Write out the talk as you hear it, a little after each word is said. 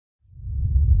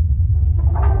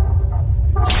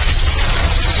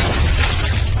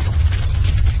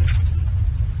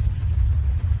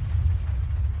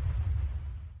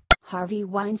Harvey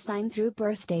Weinstein threw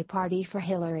birthday party for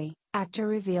Hillary, actor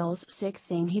reveals sick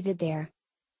thing he did there.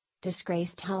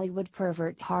 Disgraced Hollywood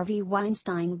pervert Harvey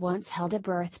Weinstein once held a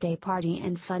birthday party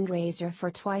and fundraiser for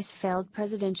twice-failed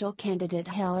presidential candidate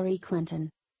Hillary Clinton.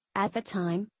 At the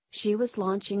time, she was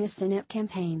launching a Senate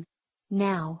campaign.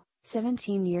 Now,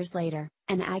 17 years later,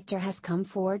 an actor has come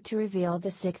forward to reveal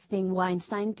the sick thing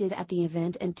Weinstein did at the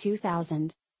event in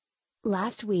 2000.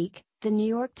 Last week, the New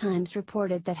York Times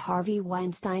reported that Harvey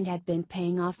Weinstein had been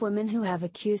paying off women who have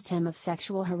accused him of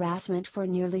sexual harassment for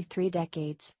nearly 3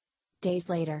 decades. Days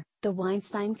later, the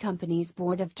Weinstein Company's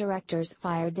board of directors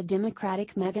fired the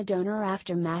Democratic mega-donor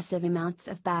after massive amounts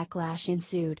of backlash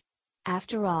ensued.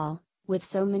 After all, with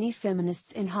so many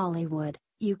feminists in Hollywood,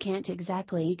 you can't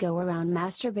exactly go around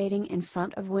masturbating in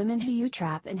front of women who you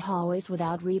trap in hallways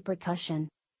without repercussion.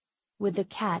 With the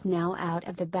cat now out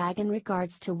of the bag in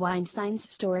regards to Weinstein's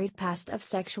storied past of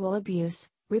sexual abuse,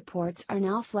 reports are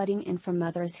now flooding in from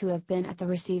others who have been at the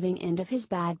receiving end of his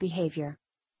bad behavior.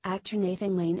 Actor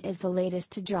Nathan Lane is the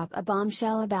latest to drop a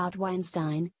bombshell about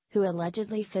Weinstein, who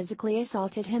allegedly physically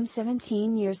assaulted him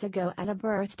 17 years ago at a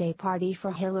birthday party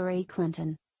for Hillary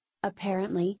Clinton.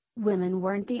 Apparently, women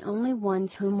weren't the only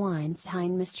ones whom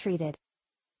Weinstein mistreated.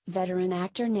 Veteran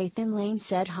actor Nathan Lane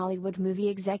said Hollywood movie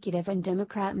executive and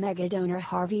Democrat mega-donor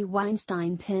Harvey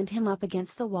Weinstein pinned him up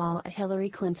against the wall at Hillary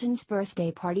Clinton's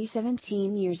birthday party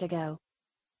 17 years ago.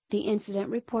 The incident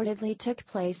reportedly took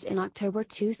place in October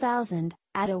 2000,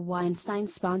 at a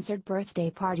Weinstein-sponsored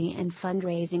birthday party and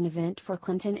fundraising event for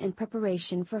Clinton in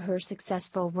preparation for her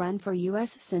successful run for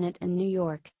U.S. Senate in New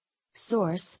York.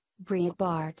 Source: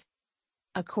 Breitbart.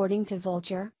 According to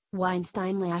Vulture,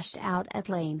 Weinstein lashed out at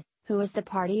Lane, who was the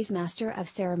party's master of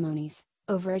ceremonies,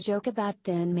 over a joke about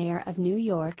then Mayor of New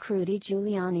York Rudy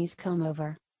Giuliani's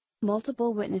comb-over.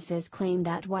 Multiple witnesses claim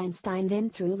that Weinstein then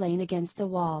threw Lane against the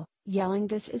wall, yelling,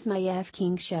 "This is my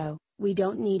F-King show, we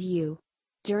don't need you."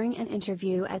 During an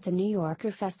interview at the New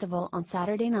Yorker Festival on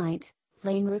Saturday night,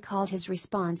 Lane recalled his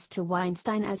response to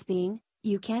Weinstein as being,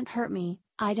 "You can't hurt me,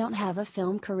 I don't have a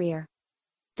film career."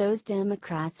 Those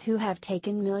Democrats who have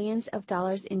taken millions of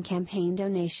dollars in campaign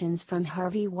donations from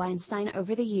Harvey Weinstein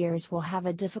over the years will have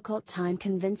a difficult time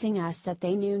convincing us that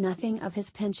they knew nothing of his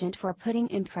penchant for putting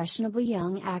impressionable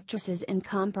young actresses in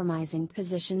compromising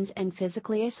positions and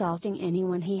physically assaulting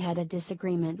anyone he had a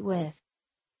disagreement with.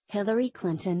 Hillary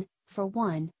Clinton, for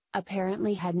one,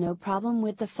 apparently had no problem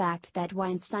with the fact that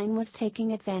Weinstein was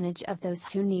taking advantage of those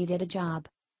who needed a job.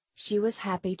 She was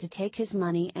happy to take his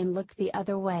money and look the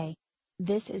other way.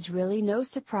 This is really no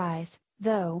surprise,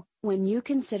 though, when you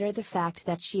consider the fact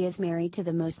that she is married to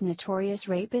the most notorious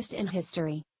rapist in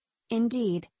history.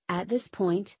 Indeed, at this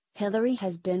point, Hillary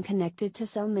has been connected to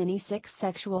so many sick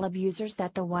sexual abusers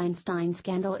that the Weinstein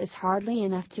scandal is hardly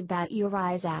enough to bat your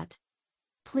eyes at.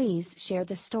 Please share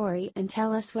the story and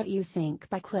tell us what you think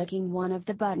by clicking one of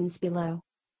the buttons below.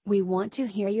 We want to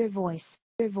hear your voice.